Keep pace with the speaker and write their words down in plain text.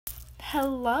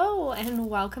Hello, and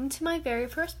welcome to my very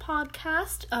first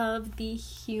podcast of the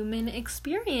human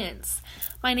experience.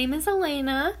 My name is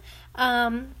Elena.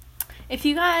 If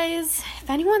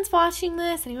anyone's watching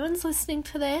this, anyone's listening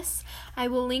to this, I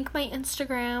will link my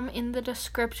Instagram in the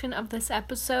description of this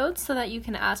episode so that you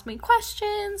can ask me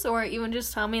questions or even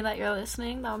just tell me that you're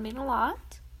listening. That would mean a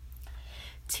lot.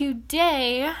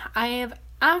 Today, I have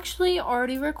actually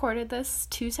already recorded this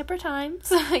 2 separate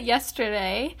times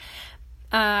yesterday.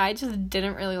 I just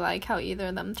didn't really like how either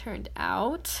of them turned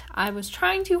out. I was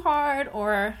trying too hard,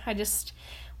 or I just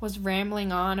was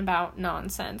rambling on about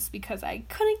nonsense because I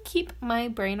couldn't keep my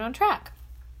brain on track.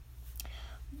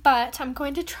 But I'm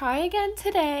going to try again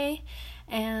today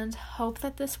and hope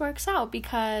that this works out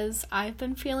because I've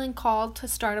been feeling called to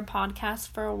start a podcast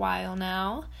for a while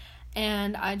now,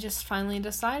 and I just finally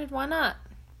decided why not.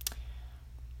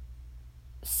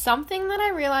 Something that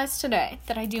I realized today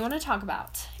that I do want to talk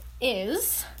about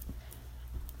is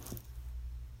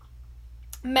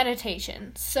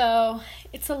meditation. So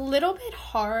it's a little bit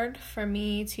hard for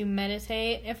me to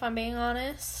meditate, if I'm being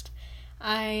honest.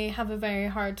 I have a very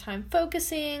hard time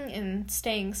focusing and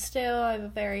staying still. I have a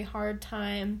very hard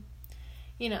time,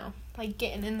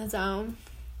 getting in the zone.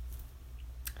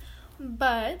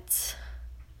 But,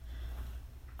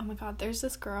 oh my god, there's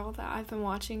this girl that I've been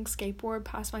watching skateboard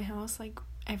past my house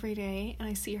every day, and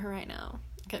I see her right now.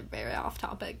 Get very off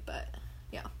topic, but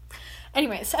yeah.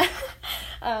 Anyways,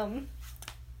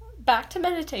 back to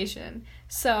meditation.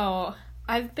 So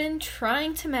I've been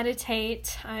trying to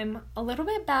meditate. I'm a little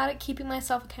bit bad at keeping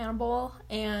myself accountable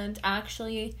and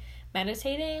actually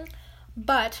meditating,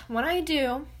 but when I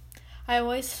do, I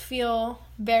always feel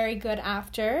very good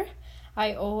after.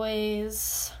 I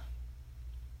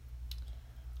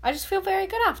just feel very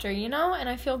good after, and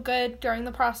I feel good during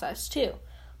the process too.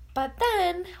 But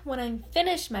then, when I'm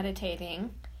finished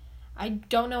meditating, I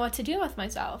don't know what to do with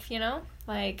myself,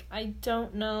 I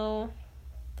don't know.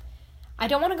 I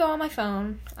don't want to go on my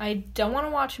phone. I don't want to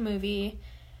watch a movie.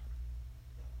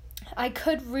 I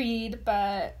could read,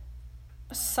 but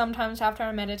sometimes after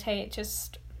I meditate, it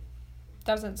just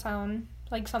doesn't sound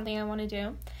like something I want to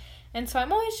do. And so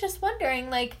I'm always just wondering,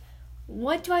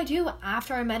 what do I do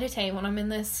after I meditate when I'm in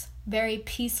this very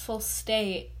peaceful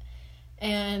state?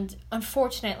 And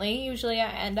unfortunately, usually I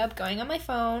end up going on my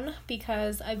phone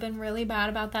because I've been really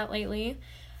bad about that lately.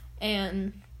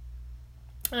 And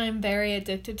I'm very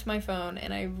addicted to my phone.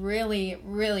 And I really,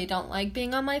 really don't like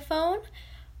being on my phone.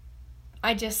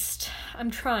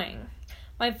 I'm trying.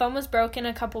 My phone was broken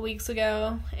a couple weeks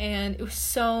ago. And it was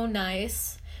so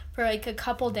nice. For a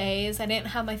couple days, I didn't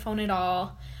have my phone at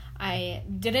all. I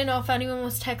didn't know if anyone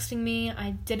was texting me. I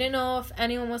didn't know if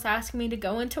anyone was asking me to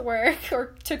go into work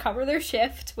or to cover their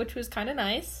shift, which was kind of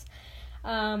nice.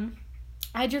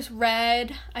 I just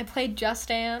read. I played Just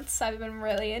Dance. I've been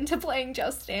really into playing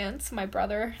Just Dance. My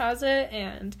brother has it,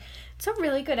 and it's a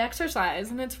really good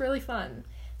exercise, and it's really fun.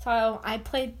 So I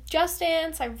played Just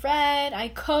Dance. I read. I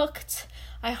cooked.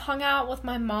 I hung out with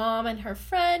my mom and her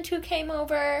friend who came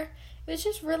over. It was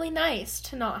just really nice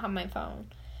to not have my phone.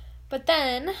 But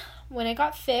then, when it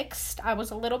got fixed, I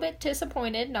was a little bit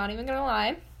disappointed, not even gonna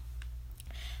lie.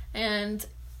 And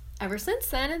ever since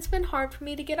then, it's been hard for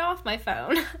me to get off my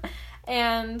phone.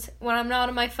 And when I'm not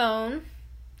on my phone,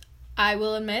 I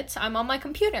will admit I'm on my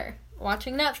computer,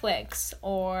 watching Netflix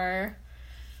or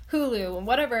Hulu,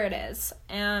 whatever it is.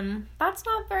 And that's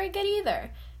not very good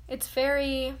either.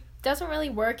 Doesn't really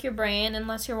work your brain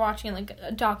unless you're watching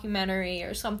a documentary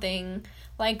or something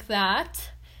like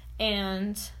that.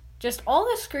 And just all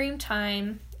the screen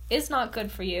time is not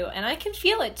good for you, and I can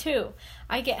feel it too.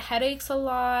 I get headaches a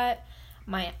lot.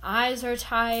 My eyes are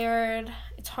tired.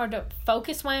 It's hard to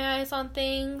focus my eyes on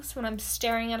things when I'm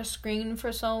staring at a screen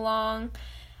for so long.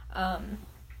 And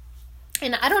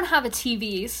I don't have a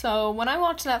TV, so when I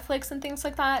watch Netflix and things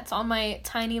like that, it's on my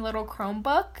tiny little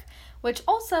Chromebook, which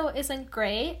also isn't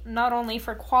great, not only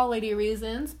for quality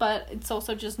reasons, but it's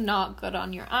also just not good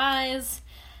on your eyes,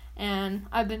 and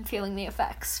I've been feeling the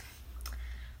effects.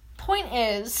 Point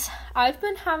is, I've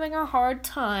been having a hard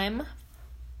time,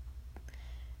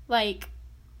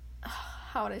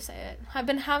 how would I say it? I've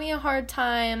been having a hard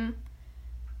time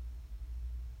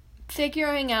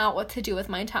figuring out what to do with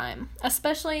my time,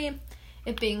 especially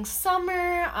it being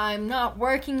summer. I'm not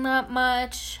working that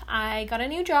much. I got a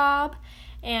new job,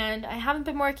 and I haven't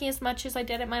been working as much as I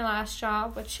did at my last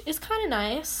job, which is kind of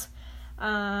nice.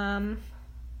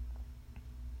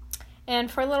 And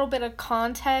for a little bit of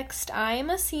context, I am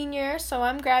a senior, so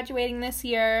I'm graduating this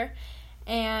year,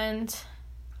 and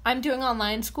I'm doing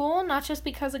online school, not just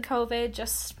because of COVID,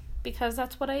 just because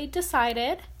that's what I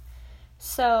decided.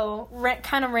 So,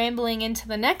 kind of rambling into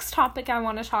the next topic I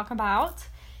want to talk about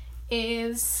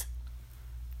is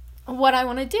what I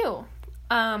want to do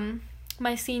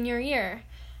my senior year.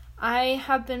 I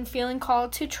have been feeling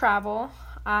called to travel.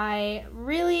 I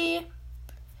really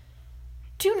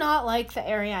do not like the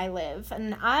area I live,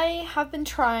 and I have been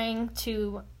trying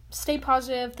to stay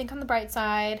positive, think on the bright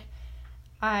side.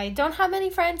 I don't have many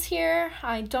friends here.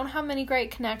 I don't have many great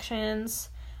connections.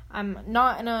 I'm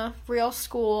not in a real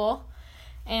school,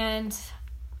 and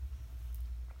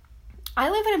I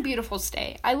live in a beautiful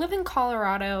state. I live in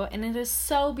Colorado, and it is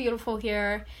so beautiful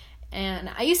here. And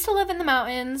I used to live in the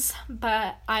mountains,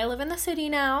 but I live in the city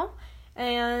now,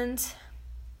 and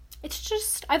it's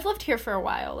just, I've lived here for a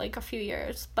while, like a few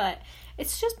years, but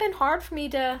it's just been hard for me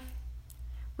to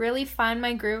really find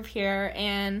my groove here,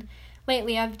 and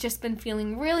lately I've just been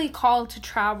feeling really called to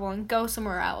travel and go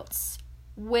somewhere else,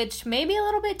 which may be a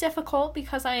little bit difficult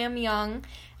because I am young,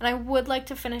 and I would like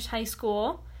to finish high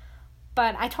school,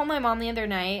 but I told my mom the other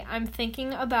night, I'm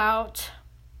thinking about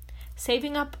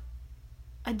saving up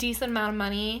a decent amount of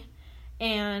money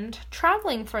and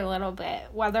traveling for a little bit,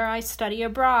 whether I study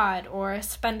abroad or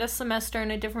spend a semester in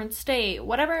a different state,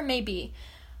 whatever it may be.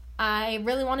 I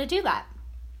really want to do that.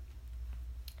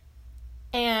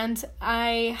 And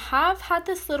I have had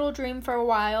this little dream for a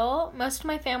while. Most of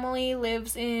my family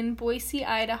lives in Boise,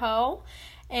 Idaho,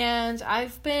 and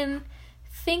I've been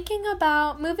thinking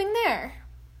about moving there.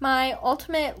 My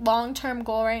ultimate long-term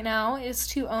goal right now is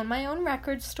to own my own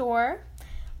record store.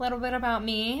 A little bit about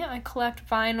me, I collect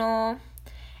vinyl,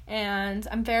 and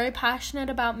I'm very passionate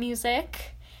about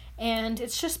music, and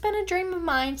it's just been a dream of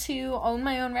mine to own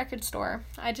my own record store.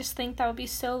 I just think that would be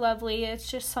so lovely. It's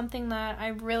just something that I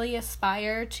really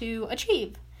aspire to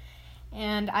achieve.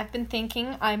 And I've been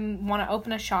thinking I want to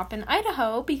open a shop in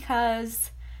Idaho because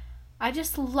I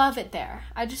just love it there.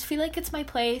 I just feel like it's my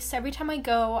place. Every time I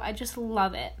go, I just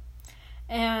love it.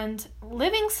 And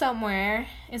living somewhere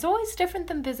is always different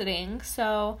than visiting,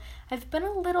 so I've been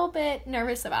a little bit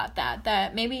nervous about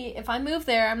that maybe if I move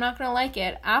there, I'm not going to like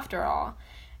it after all.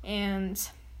 And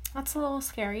that's a little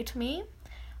scary to me,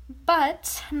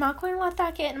 but I'm not going to let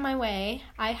that get in my way.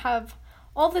 I have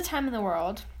all the time in the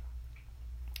world,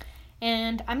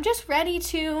 and I'm just ready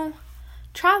to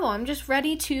travel. I'm just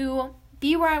ready to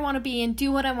be where I want to be and do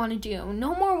what I want to do.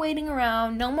 No more waiting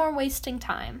around, no more wasting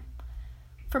time.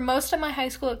 For most of my high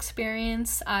school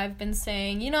experience, I've been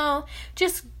saying,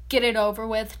 just get it over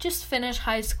with. Just finish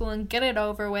high school and get it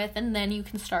over with, and then you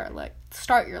can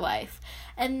start your life.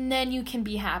 And then you can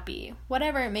be happy,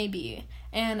 whatever it may be.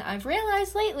 And I've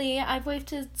realized lately I've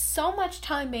wasted so much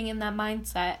time being in that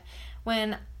mindset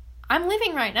when I'm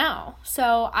living right now.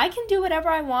 So I can do whatever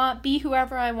I want, be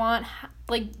whoever I want,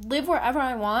 live wherever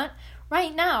I want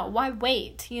right now. Why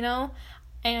wait,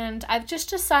 And I've just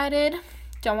decided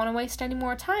don't want to waste any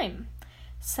more time.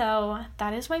 So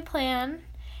that is my plan,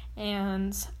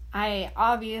 and I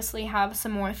obviously have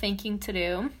some more thinking to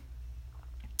do.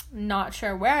 Not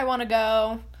sure where I want to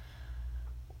go,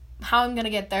 how I'm going to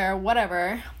get there,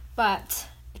 whatever, but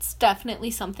it's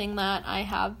definitely something that I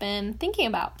have been thinking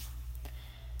about.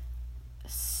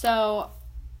 So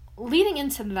leading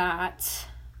into that,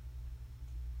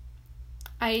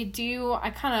 I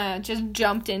kind of just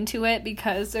jumped into it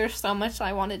because there's so much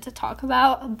I wanted to talk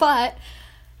about, but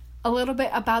a little bit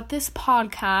about this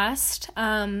podcast.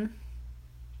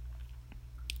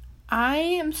 I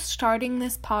am starting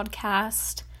this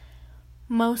podcast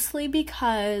mostly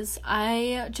because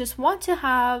I just want to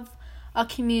have a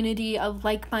community of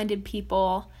like-minded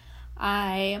people.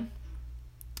 I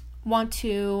want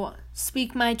to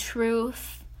speak my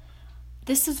truth.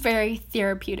 This is very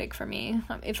therapeutic for me,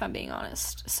 if I'm being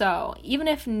honest. So even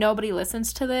if nobody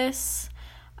listens to this,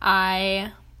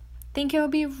 I think it would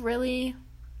be really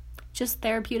just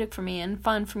therapeutic for me and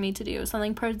fun for me to do,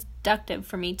 something productive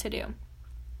for me to do.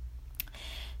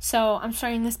 So I'm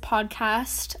starting this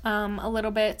podcast a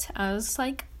little bit as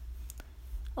a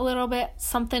little bit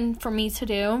something for me to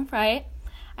do, right?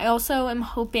 I also am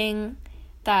hoping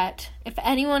that if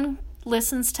anyone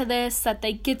listens to this, that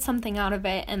they get something out of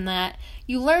it and that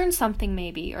you learn something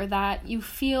maybe, or that you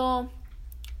feel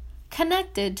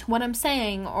connected to what I'm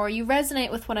saying, or you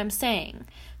resonate with what I'm saying.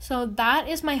 So that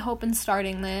is my hope in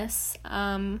starting this.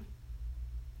 And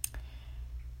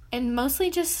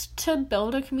mostly just to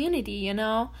build a community,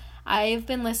 I've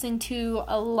been listening to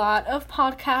a lot of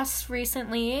podcasts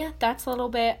recently. That's a little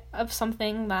bit of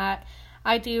something that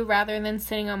I do rather than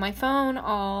sitting on my phone.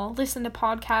 I'll listen to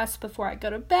podcasts before I go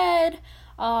to bed.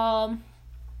 I'll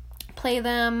play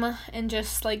them and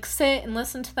just sit and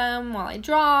listen to them while I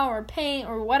draw or paint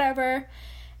or whatever.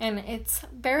 And it's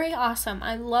very awesome.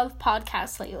 I love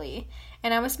podcasts lately.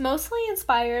 And I was mostly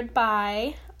inspired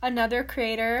by another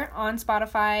creator on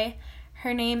Spotify.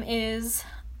 Her name is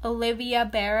Olivia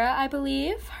Berra, I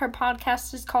believe. Her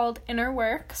podcast is called Inner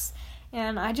Works,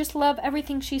 and I just love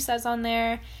everything she says on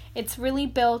there. It's really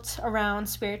built around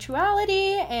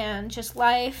spirituality and just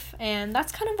life, and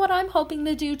that's kind of what I'm hoping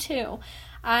to do too.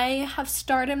 I have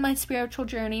started my spiritual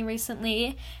journey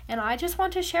recently, and I just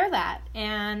want to share that,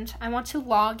 and I want to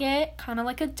log it, kind of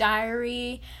like a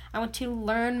diary. I want to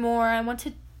learn more. I want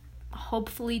to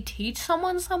hopefully teach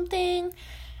someone something,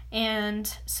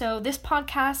 and so this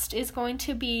podcast is going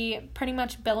to be pretty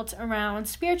much built around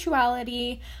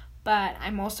spirituality, but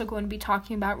I'm also going to be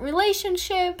talking about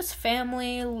relationships,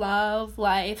 family, love,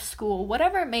 life, school,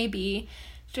 whatever it may be,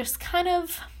 just kind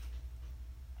of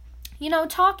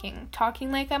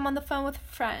talking like I'm on the phone with a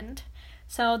friend.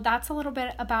 So that's a little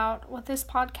bit about what this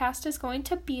podcast is going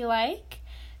to be like.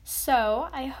 So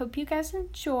I hope you guys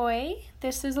enjoy.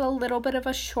 This is a little bit of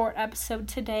a short episode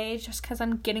today just because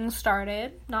I'm getting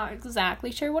started. Not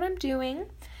exactly sure what I'm doing.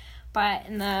 But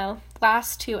in the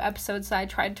last 2 episodes that I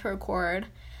tried to record,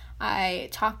 I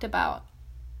talked about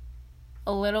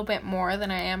a little bit more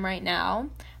than I am right now.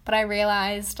 But I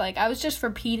realized, I was just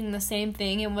repeating the same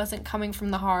thing. It wasn't coming from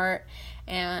the heart.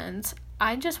 And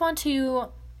I just want to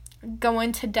go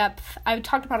into depth. I've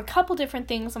talked about a couple different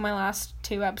things in my last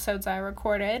 2 episodes I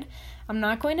recorded. I'm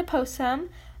not going to post them,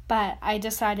 but I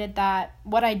decided that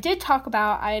what I did talk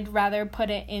about, I'd rather put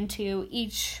it into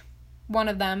each one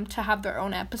of them to have their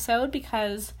own episode,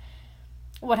 because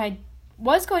what I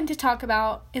was going to talk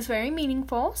about is very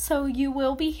meaningful, so you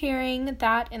will be hearing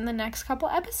that in the next couple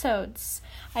episodes.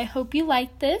 I hope you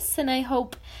like this, and I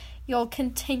hope you'll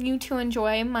continue to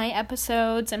enjoy my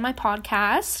episodes and my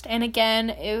podcast. And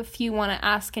again, if you want to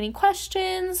ask any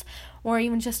questions or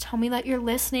even just tell me that you're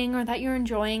listening or that you're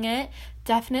enjoying it,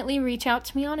 definitely reach out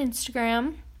to me on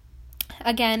Instagram.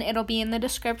 Again, it'll be in the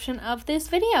description of this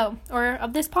video or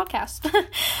of this podcast.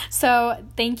 So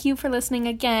thank you for listening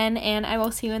again, and I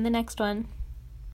will see you in the next one.